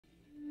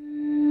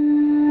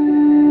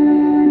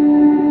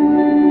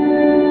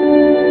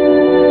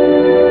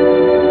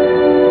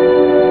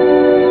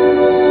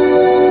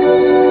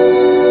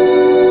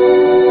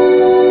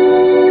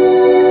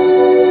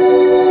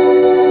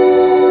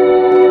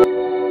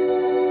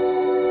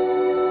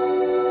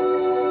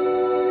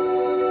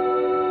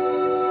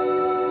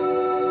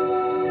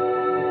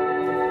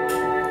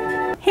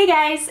Hey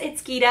guys,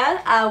 it's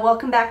Geeta.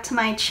 Welcome back to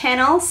my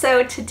channel.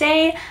 So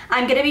today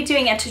I'm going to be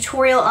doing a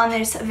tutorial on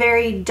this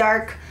very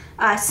dark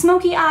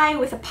smoky eye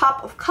with a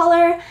pop of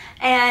color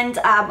and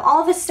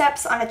all the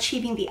steps on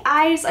achieving the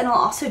eyes, and I'll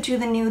also do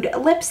the nude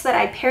lips that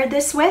I paired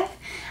this with.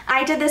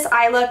 I did this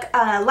eye look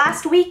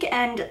last week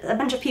and a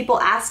bunch of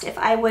people asked if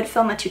I would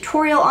film a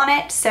tutorial on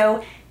it,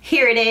 so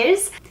here it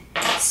is.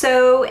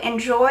 So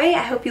enjoy,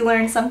 I hope you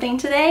learned something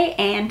today,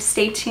 and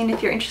stay tuned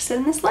if you're interested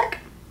in this look.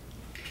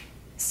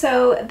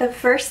 So the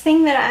first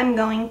thing that I'm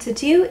going to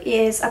do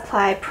is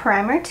apply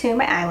primer to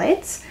my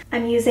eyelids.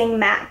 I'm using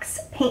MAC's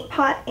Paint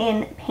Pot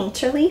in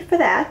Painterly for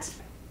that.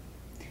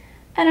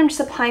 And I'm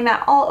just applying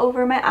that all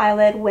over my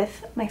eyelid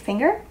with my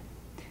finger.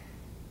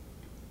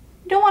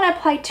 You don't want to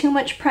apply too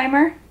much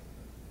primer.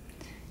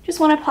 Just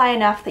want to apply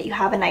enough that you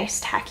have a nice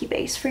tacky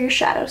base for your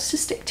shadows to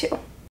stick to.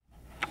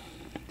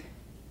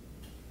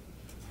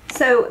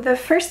 So the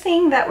first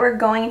thing that we're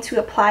going to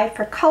apply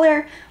for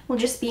color will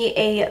just be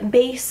a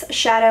base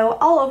shadow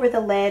all over the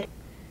lid.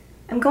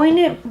 I'm going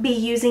to be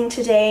using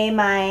today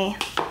my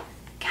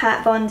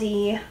Kat Von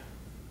D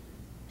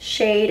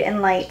Shade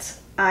and Light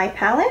eye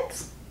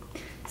palette.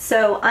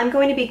 So I'm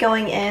going to be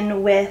going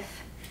in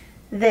with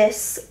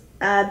this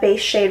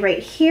base shade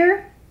right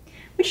here,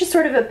 which is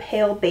sort of a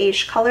pale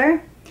beige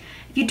color.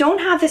 If you don't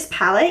have this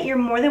palette, you're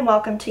more than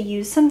welcome to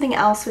use something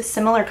else with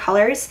similar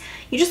colors.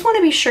 You just want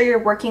to be sure you're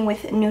working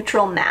with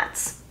neutral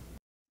mattes.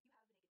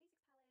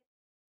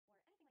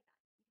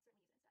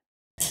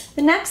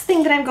 The next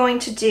thing that I'm going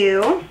to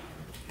do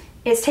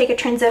is take a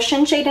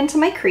transition shade into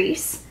my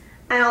crease,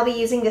 and I'll be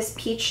using this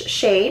peach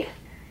shade,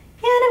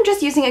 and I'm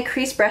just using a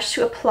crease brush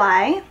to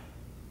apply.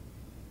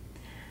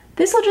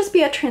 This will just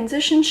be a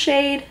transition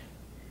shade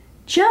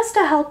just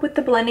to help with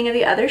the blending of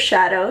the other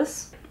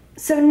shadows.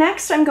 So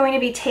next I'm going to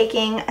be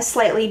taking a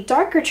slightly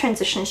darker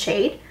transition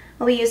shade.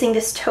 I'll be using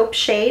this taupe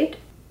shade.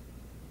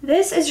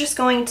 This is just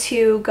going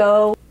to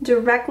go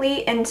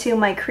directly into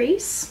my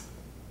crease.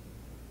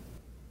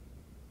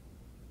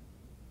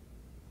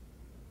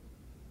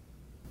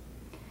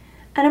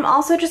 And I'm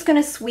also just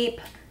going to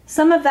sweep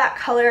some of that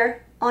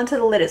color onto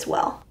the lid as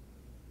well.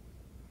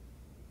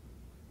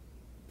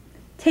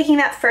 Taking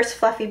that first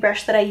fluffy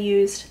brush that I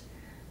used,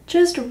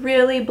 just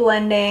really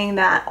blending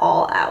that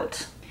all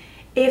out.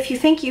 If you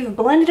think you've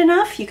blended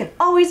enough, you can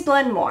always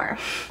blend more.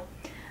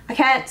 I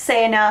can't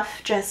say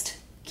enough, just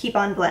keep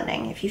on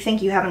blending if you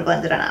think you haven't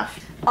blended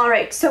enough.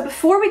 Alright, so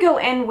before we go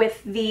in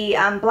with the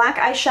black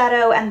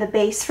eyeshadow and the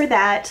base for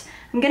that,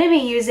 I'm going to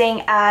be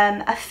using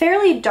a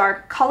fairly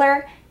dark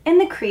color in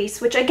the crease,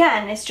 which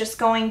again is just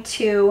going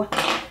to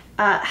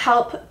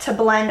help to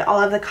blend all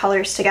of the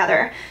colors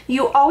together.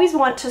 You always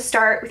want to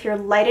start with your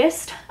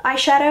lightest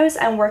eyeshadows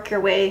and work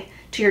your way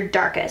to your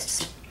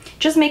darkest.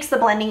 Just makes the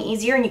blending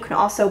easier, and you can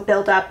also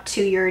build up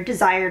to your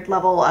desired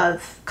level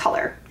of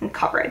color and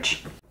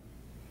coverage.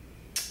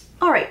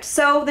 Alright,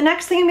 so the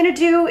next thing I'm going to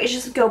do is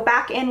just go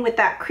back in with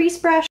that crease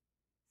brush.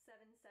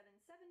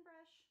 777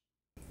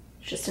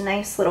 brush. Just a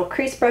nice little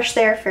crease brush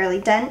there,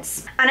 fairly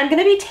dense. And I'm going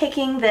to be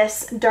taking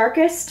this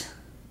darkest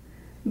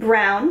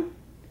brown,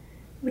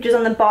 which is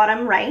on the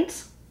bottom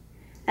right,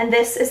 and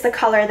this is the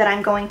color that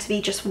I'm going to be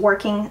just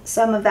working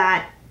some of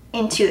that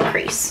into the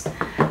crease.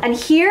 And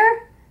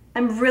here,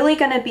 I'm really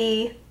going to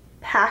be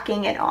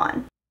packing it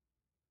on.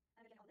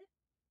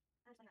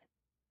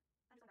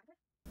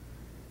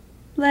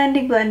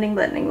 Blending, blending,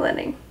 blending,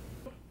 blending.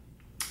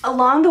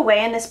 Along the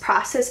way in this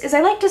process is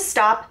I like to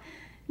stop,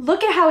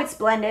 look at how it's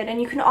blended,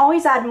 and you can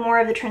always add more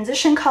of the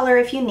transition color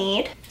if you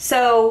need.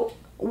 So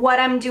what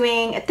I'm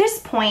doing at this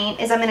point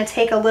is I'm going to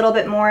take a little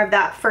bit more of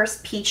that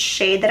first peach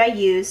shade that I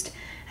used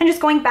and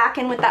just going back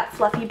in with that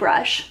fluffy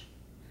brush.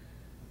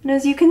 And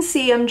as you can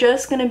see, I'm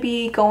just going to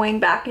be going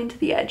back into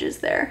the edges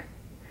there.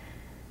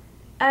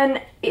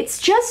 And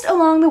it's just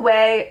along the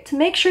way to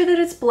make sure that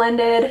it's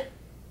blended.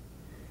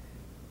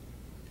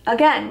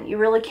 Again, you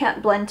really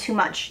can't blend too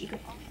much.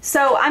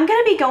 So I'm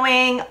going to be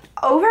going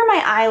over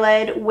my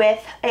eyelid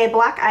with a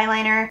black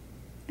eyeliner.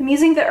 I'm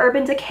using the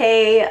Urban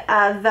Decay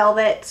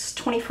Velvet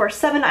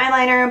 24/7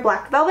 eyeliner,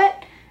 black velvet.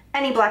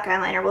 Any black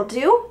eyeliner will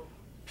do.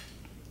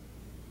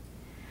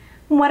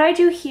 And what I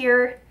do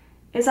here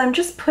is I'm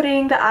just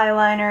putting the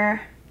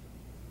eyeliner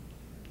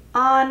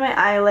on my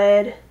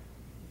eyelid,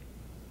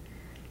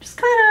 just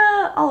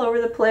kind of all over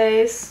the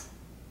place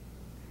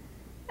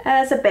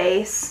as a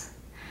base.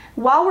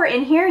 While we're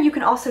in here, you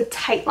can also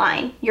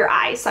tightline your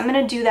eyes, so I'm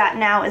going to do that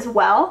now as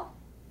well.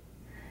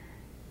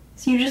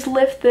 So you just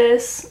lift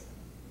this,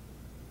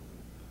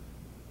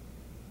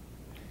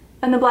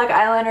 and the black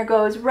eyeliner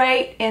goes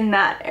right in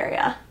that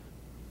area.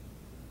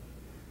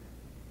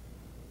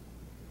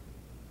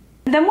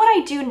 And then what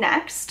I do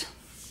next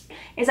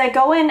is I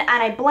go in and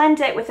I blend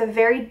it with a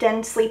very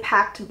densely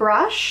packed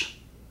brush.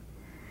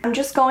 I'm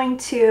just going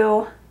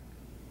to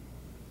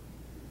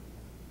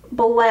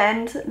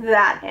blend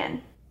that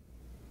in.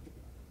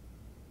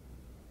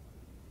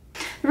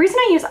 The reason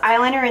I use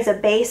eyeliner as a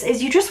base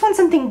is you just want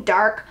something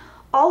dark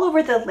all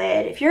over the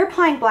lid. If you're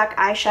applying black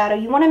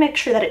eyeshadow, you want to make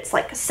sure that it's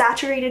like a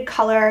saturated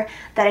color,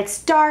 that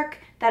it's dark,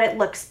 that it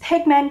looks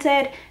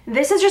pigmented.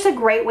 This is just a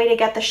great way to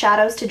get the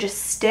shadows to just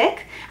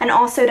stick and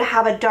also to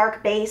have a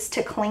dark base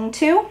to cling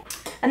to.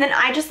 And then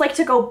I just like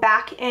to go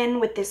back in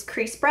with this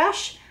crease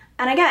brush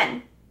and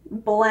again,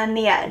 blend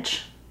the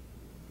edge.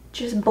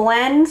 Just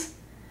blend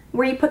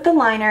where you put the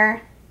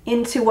liner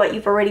into what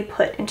you've already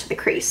put into the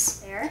crease.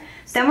 There.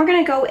 Then we're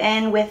gonna go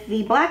in with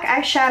the black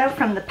eyeshadow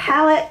from the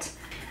palette,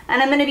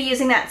 and I'm gonna be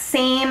using that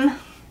same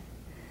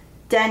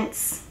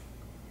dense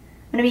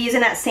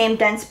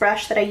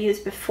brush that I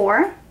used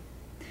before.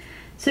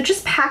 So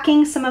just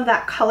packing some of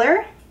that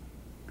color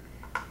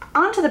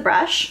onto the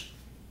brush,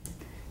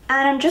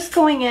 and I'm just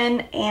going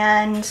in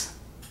and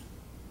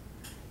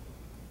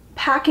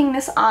packing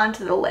this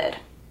onto the lid.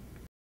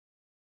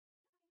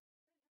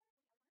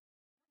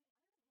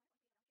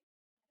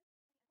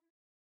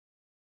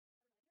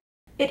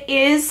 It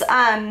is,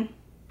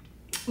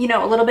 you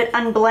know, a little bit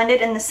unblended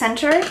in the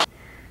center.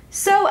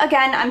 So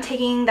again, I'm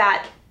taking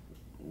that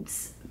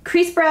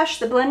crease brush,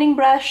 the blending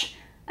brush,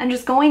 and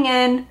just going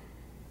in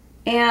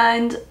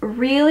and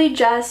really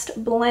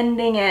just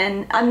blending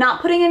in. I'm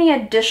not putting any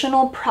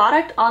additional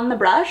product on the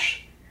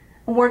brush.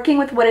 I'm working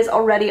with what is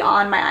already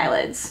on my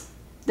eyelids.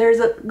 There's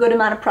a good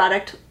amount of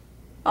product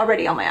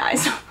already on my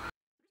eyes.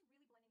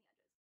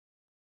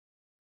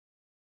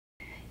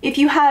 If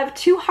you have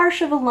too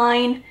harsh of a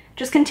line,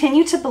 just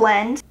continue to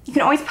blend. You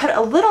can always put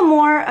a little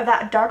more of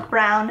that dark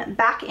brown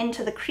back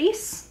into the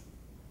crease.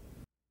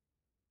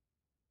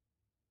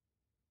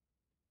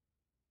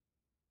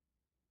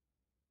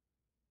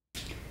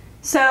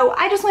 So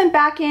I just went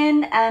back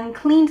in and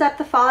cleaned up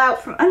the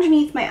fallout from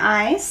underneath my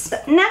eyes.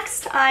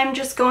 Next, I'm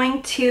just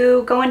going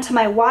to go into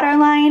my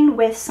waterline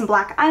with some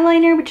black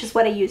eyeliner, which is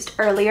what I used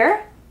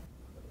earlier.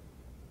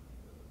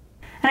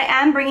 And I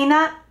am bringing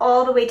that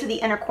all the way to the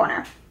inner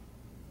corner.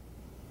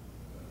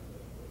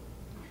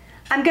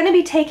 I'm going to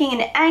be taking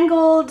an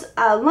angled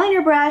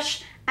liner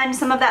brush and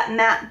some of that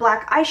matte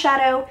black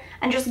eyeshadow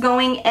and just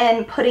going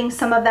and putting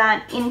some of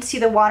that into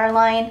the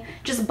waterline,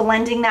 just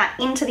blending that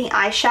into the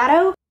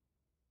eyeshadow.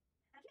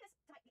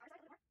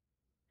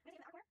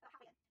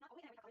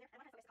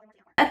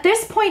 At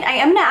this point, I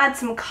am going to add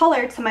some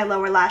color to my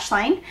lower lash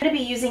line. I'm going to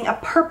be using a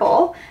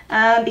purple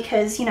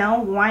because, you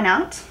know, why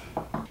not?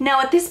 Now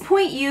at this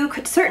point, you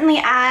could certainly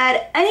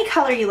add any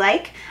color you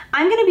like.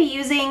 I'm going to be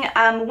using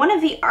one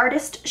of the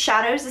Artist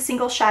shadows, the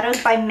single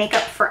shadows by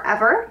Makeup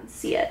Forever. Let's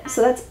see it.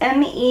 So that's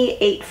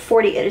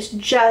ME840. It is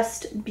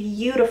just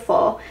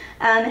beautiful.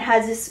 It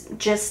has this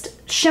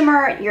just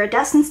shimmer,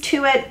 iridescence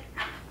to it.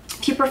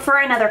 If you prefer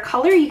another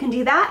color, you can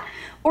do that.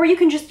 Or you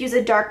can just use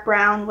a dark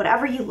brown,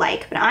 whatever you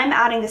like, but I'm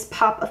adding this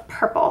pop of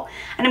purple.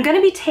 And I'm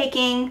gonna be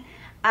taking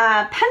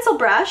a pencil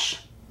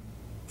brush,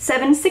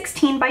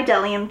 716 by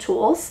Bdellium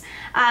Tools.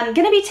 I'm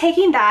gonna be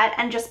taking that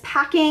and just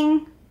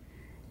packing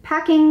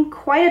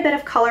quite a bit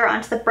of color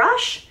onto the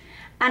brush.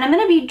 And I'm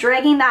gonna be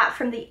dragging that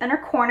from the inner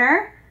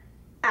corner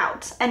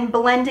out and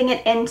blending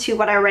it into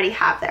what I already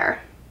have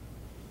there.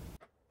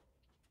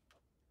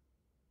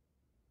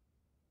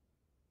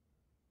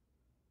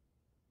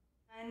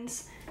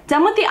 And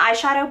done with the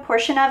eyeshadow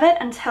portion of it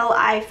until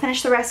I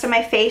finish the rest of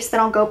my face, then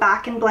I'll go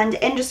back and blend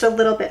in just a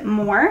little bit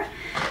more.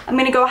 I'm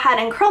gonna go ahead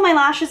and curl my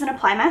lashes and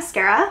apply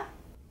mascara.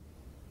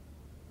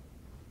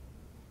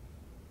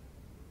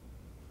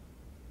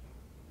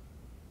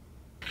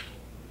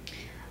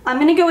 I'm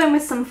gonna go in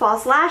with some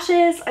false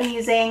lashes. I'm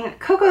using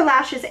Koko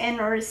lashes in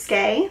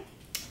Risque.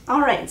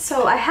 Alright,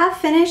 so I have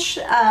finished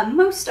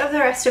most of the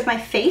rest of my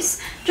face.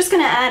 Just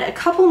gonna add a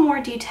couple more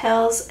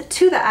details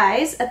to the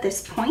eyes at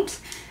this point.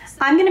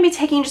 I'm going to be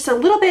taking just a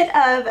little bit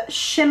of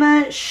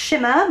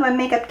Shimma by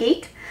Makeup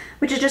Geek,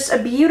 which is just a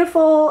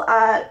beautiful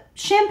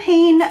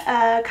champagne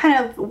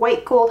kind of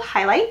white gold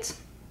highlight.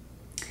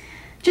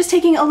 Just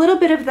taking a little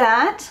bit of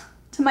that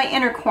to my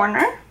inner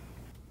corner.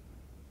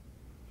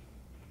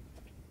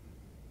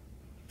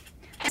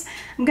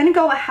 I'm going to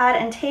go ahead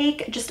and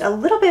take just a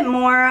little bit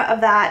more of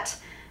that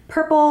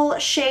purple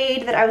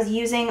shade that I was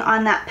using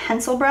on that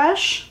pencil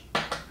brush.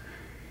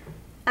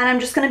 And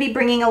I'm just going to be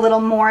bringing a little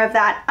more of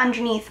that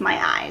underneath my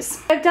eyes.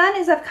 What I've done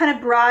is I've kind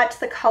of brought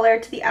the color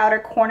to the outer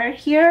corner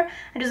here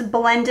and just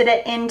blended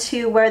it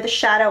into where the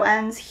shadow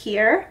ends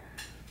here.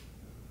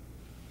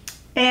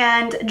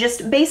 And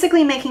just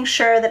basically making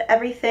sure that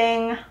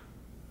everything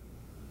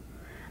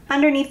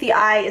underneath the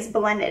eye is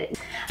blended.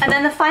 And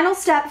then the final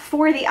step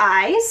for the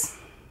eyes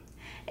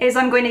is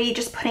I'm going to be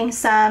just putting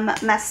some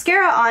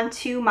mascara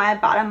onto my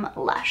bottom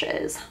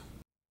lashes.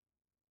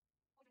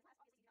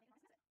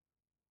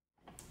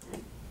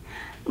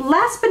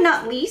 Last but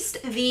not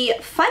least, the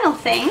final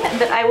thing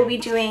that I will be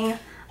doing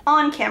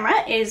on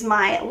camera is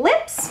my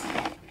lips.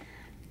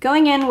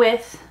 Going in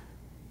with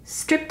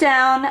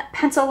Stripdown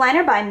Pencil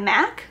Liner by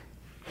MAC.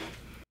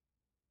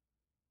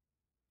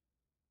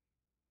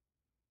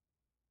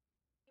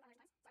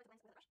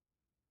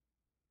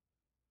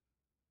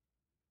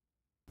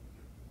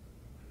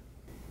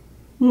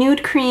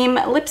 Nude Cream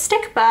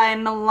Lipstick by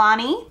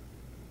Milani.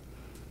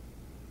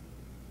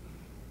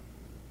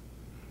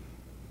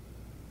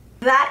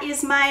 that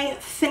is my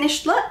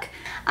finished look.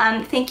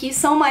 Thank you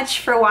so much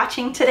for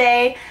watching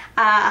today.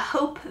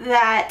 Hope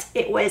that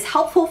it was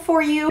helpful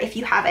for you. If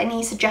you have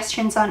any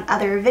suggestions on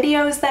other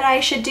videos that I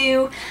should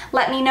do,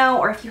 let me know,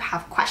 or if you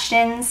have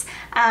questions,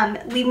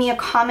 leave me a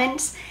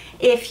comment.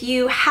 If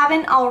you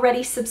haven't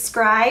already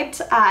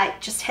subscribed,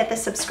 just hit the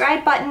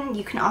subscribe button.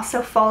 You can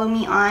also follow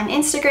me on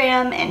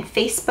Instagram and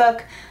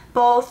Facebook.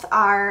 Both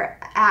are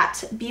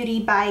at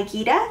Beauty by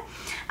Gita,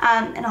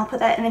 and I'll put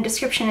that in the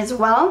description as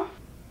well.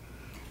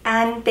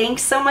 And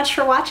thanks so much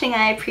for watching.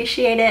 I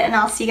appreciate it, and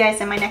I'll see you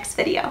guys in my next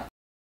video.